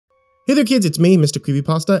Hey there kids, it's me,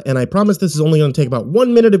 MrCreepyPasta, and I promise this is only going to take about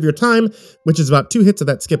 1 minute of your time, which is about 2 hits of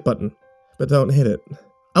that skip button. But don't hit it.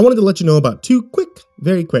 I wanted to let you know about 2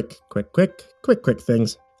 very quick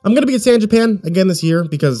things. I'm going to be at San Japan again this year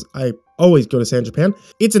because I always go to San Japan.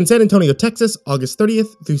 It's in San Antonio, Texas, August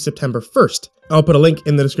 30th through September 1st. I'll put a link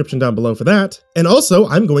in the description down below for that. And also,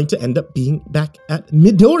 I'm going to end up being back at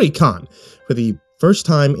MidoriCon for the first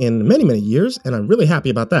time in many years, and I'm really happy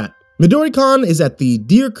about that. MidoriCon is at the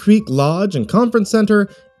Deer Creek Lodge and Conference Center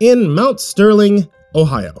in Mount Sterling,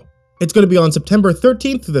 Ohio. It's going to be on September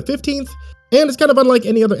 13th through the 15th, and it's kind of unlike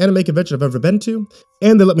any other anime convention I've ever been to.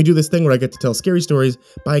 And they let me do this thing where I get to tell scary stories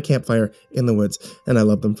by a campfire in the woods, and I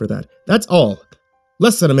love them for that. That's all.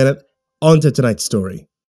 Less than a minute, on to tonight's story.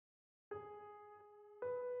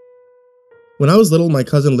 When I was little, my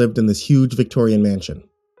cousin lived in this huge Victorian mansion.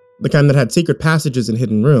 The kind that had secret passages and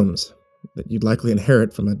hidden rooms that you'd likely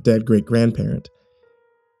inherit from a dead great-grandparent.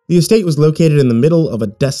 The estate was located in the middle of a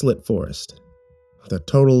desolate forest, with a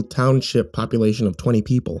total township population of 20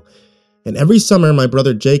 people, and every summer my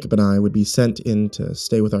brother Jacob and I would be sent in to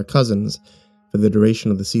stay with our cousins for the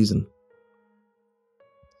duration of the season.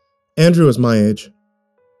 Andrew was my age,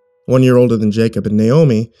 1 year older than Jacob, and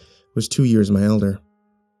Naomi was 2 years my elder.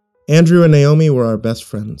 Andrew and Naomi were our best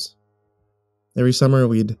friends. Every summer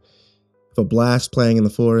we'd have a blast playing in the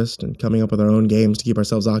forest and coming up with our own games to keep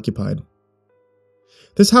ourselves occupied.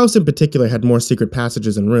 This house in particular had more secret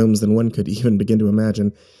passages and rooms than one could even begin to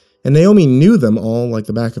imagine, and Naomi knew them all like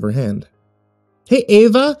the back of her hand. "Hey,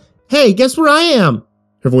 Ava! Hey, guess where I am?"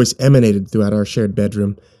 Her voice emanated throughout our shared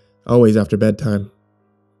bedroom, always after bedtime.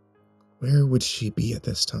 Where would she be at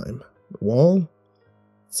this time? The wall?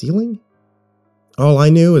 Ceiling? All I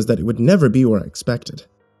knew is that it would never be where I expected.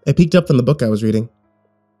 I peeked up from the book I was reading.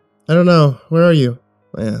 "I don't know. Where are you?"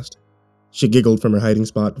 I asked. She giggled from her hiding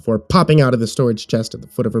spot before popping out of the storage chest at the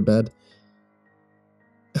foot of her bed.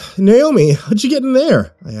 "Naomi, how'd you get in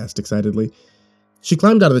there?" I asked excitedly. She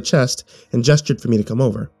climbed out of the chest and gestured for me to come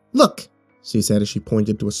over. "Look," she said as she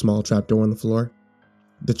pointed to a small trapdoor on the floor.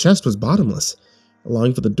 The chest was bottomless,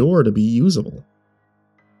 allowing for the door to be usable.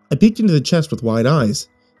 I peeked into the chest with wide eyes,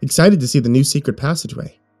 excited to see the new secret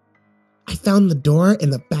passageway. "I found the door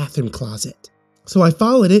in the bathroom closet. So I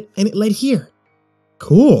followed it, and it led here."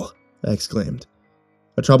 "Cool," I exclaimed.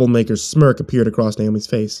 A troublemaker's smirk appeared across Naomi's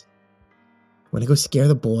face. "Want to go scare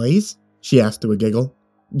the boys?" she asked through a giggle.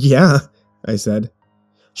 "Yeah," I said.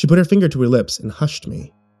 She put her finger to her lips and hushed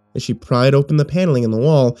me as she pried open the paneling in the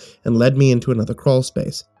wall and led me into another crawl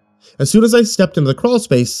space. As soon as I stepped into the crawl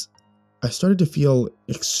space, I started to feel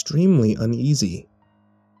extremely uneasy.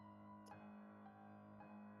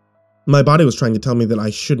 My body was trying to tell me that I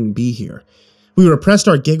shouldn't be here. We repressed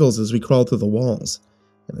our giggles as we crawled through the walls,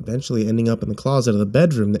 and eventually ending up in the closet of the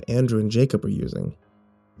bedroom that Andrew and Jacob were using.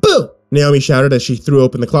 "Boo!" Naomi shouted as she threw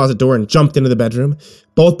open the closet door and jumped into the bedroom.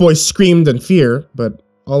 Both boys screamed in fear, but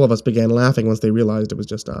all of us began laughing once they realized it was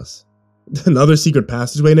just us. "Another secret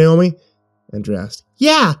passageway, Naomi?" Andrew asked.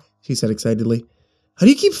 "Yeah," she said excitedly. "How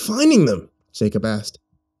do you keep finding them?" Jacob asked.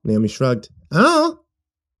 Naomi shrugged. "Oh."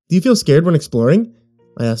 "Do you feel scared when exploring?"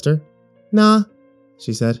 I asked her. "Nah,"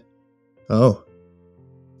 she said. Oh.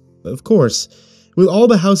 Of course, with all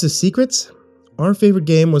the house's secrets, our favorite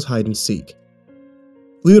game was hide and seek.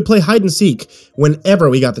 We would play hide and seek whenever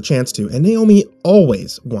we got the chance to, and Naomi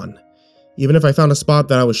always won. Even if I found a spot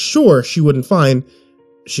that I was sure she wouldn't find,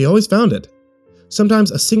 she always found it.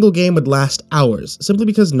 Sometimes a single game would last hours, simply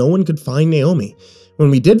because no one could find Naomi. When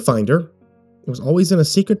we did find her, it was always in a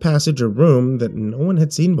secret passage or room that no one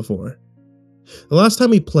had seen before. The last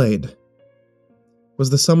time we played was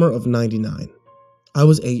the summer of '99. I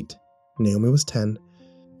was 8, Naomi was 10.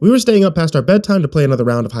 We were staying up past our bedtime to play another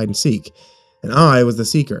round of hide and seek, and I was the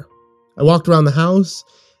seeker. I walked around the house,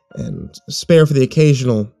 and spare for the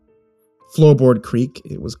occasional floorboard creak,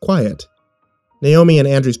 it was quiet. Naomi and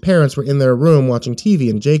Andrew's parents were in their room watching TV,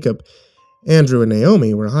 and Jacob, Andrew, and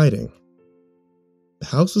Naomi were hiding. The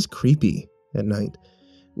house was creepy at night,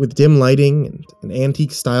 with dim lighting and an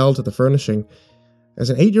antique style to the furnishing. As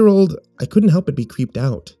an 8-year-old, I couldn't help but be creeped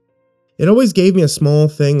out. It always gave me a small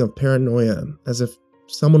thing of paranoia, as if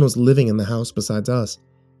someone was living in the house besides us.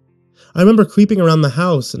 I remember creeping around the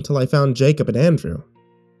house until I found Jacob and Andrew.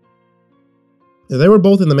 They were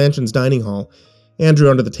both in the mansion's dining hall, Andrew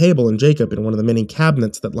under the table and Jacob in one of the many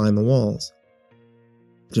cabinets that lined the walls.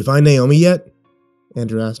 "Did you find Naomi yet?"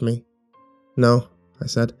 Andrew asked me. "No," I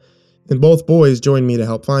said, and both boys joined me to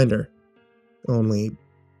help find her. Only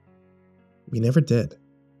we never did.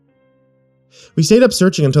 We stayed up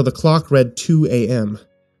searching until the clock read 2 a.m.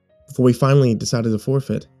 before we finally decided to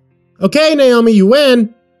forfeit. "Okay, Naomi, you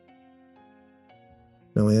win!"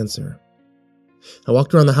 No answer. I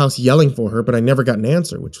walked around the house yelling for her, but I never got an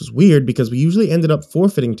answer, which was weird because we usually ended up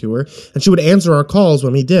forfeiting to her, and she would answer our calls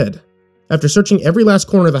when we did. After searching every last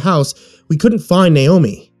corner of the house, we couldn't find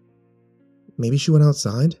Naomi. Maybe she went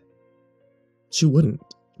outside? She wouldn't.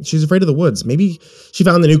 She's afraid of the woods. Maybe she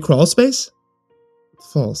found the new crawl space?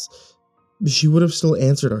 False. She would have still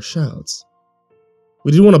answered our shouts.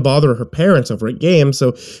 We didn't want to bother her parents over a game,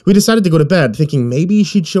 so we decided to go to bed, thinking maybe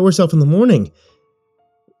she'd show herself in the morning.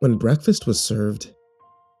 When breakfast was served,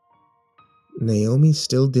 Naomi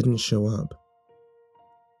still didn't show up.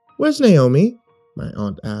 "Where's Naomi?" my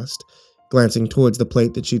aunt asked, glancing towards the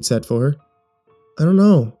plate that she'd set for her. "I don't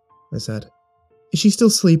know," I said. "Is she still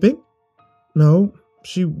sleeping?" "No,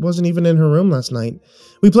 she wasn't even in her room last night.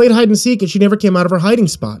 We played hide and seek and she never came out of her hiding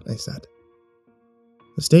spot," I said.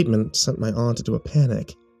 The statement sent my aunt into a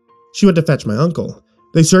panic. She went to fetch my uncle.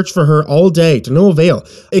 They searched for her all day, to no avail.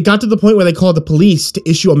 It got to the point where they called the police to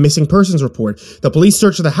issue a missing persons report. The police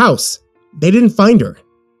searched the house. They didn't find her.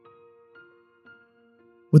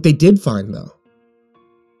 What they did find, though,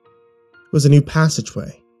 was a new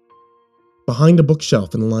passageway behind a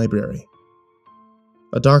bookshelf in the library.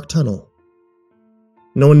 A dark tunnel.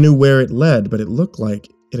 No one knew where it led, but it looked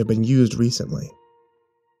like it had been used recently.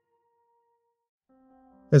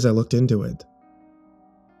 As I looked into it,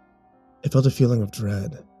 I felt a feeling of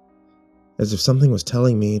dread, as if something was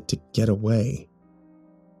telling me to get away.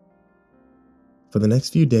 For the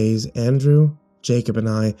next few days, Andrew, Jacob, and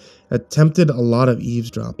I attempted a lot of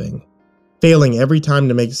eavesdropping, failing every time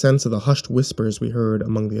to make sense of the hushed whispers we heard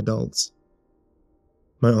among the adults.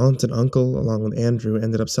 My aunt and uncle, along with Andrew,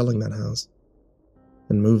 ended up selling that house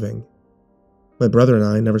and moving. My brother and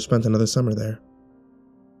I never spent another summer there.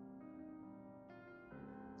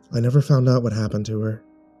 I never found out what happened to her,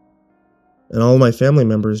 and all my family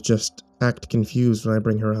members just act confused when I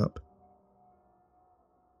bring her up.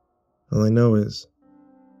 All I know is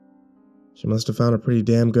she must have found a pretty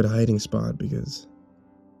damn good hiding spot because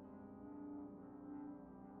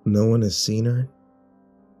no one has seen her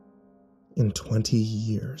in 20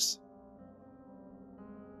 years.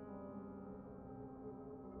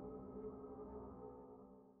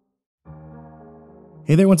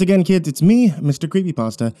 Hey there once again, kids, it's me,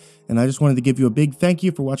 MrCreepyPasta, and I just wanted to give you a big thank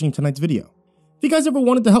you for watching tonight's video. If you guys ever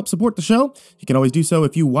wanted to help support the show, you can always do so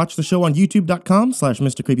if you watch the show on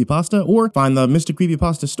youtube.com/MrCreepyPasta or find the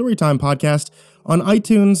MrCreepyPasta Storytime podcast on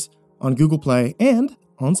iTunes, on Google Play, and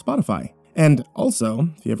on Spotify. And also,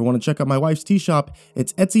 if you ever want to check out my wife's tea shop,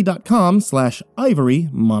 it's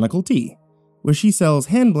etsy.com/IvoryMonocleTea, where she sells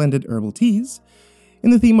hand-blended herbal teas in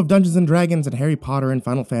the theme of Dungeons & Dragons and Harry Potter and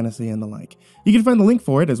Final Fantasy and the like. You can find the link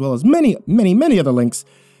for it, as well as many, many, many other links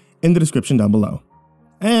in the description down below.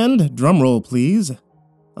 And, drumroll please,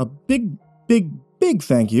 a big, big, big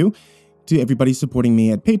thank you to everybody supporting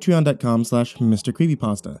me at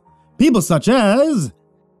patreon.com/MrCreepyPasta. People such as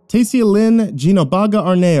Taysia-lynn,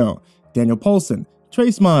 Genobaga-Arneho, Daniel Poulsen,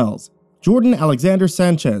 Trace Miles, Jordan Alexander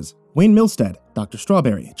Sanchez, Wayne Milstead, Dr.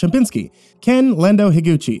 Strawberry, Chompski, Ken Lando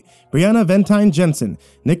Higuchi, Brianna Tine-Janzen,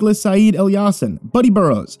 Nicholas Saeid Alyain, Buddy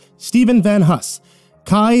Burroughs, Stephen Van Huss,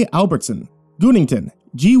 Kai Albertson, Goonington,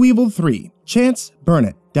 G Weevil 3, Chance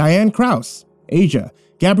Burnett, Diane Kraus, Asia,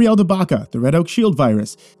 Gabrielle the Baca,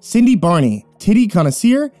 TheRedOakShieldVirus, Sindee Barney, Titty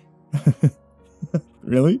Connoisseur,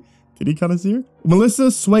 really? Titty Connoisseur? Melissa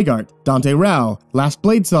Sweigart, Dante Rowe, Last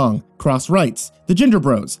Blade Song, Cross Rights,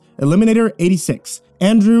 TheGingerBroz, Eliminator 86,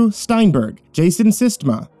 Andrew Steinberg, Jason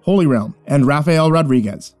Sistma, Holy Realm, and Rafael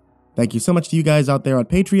Rodriguez. Thank you so much to you guys out there on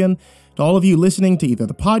Patreon, to all of you listening to either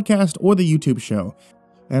the podcast or the YouTube show.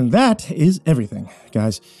 And that is everything,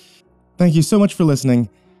 guys. Thank you so much for listening,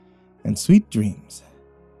 and sweet dreams.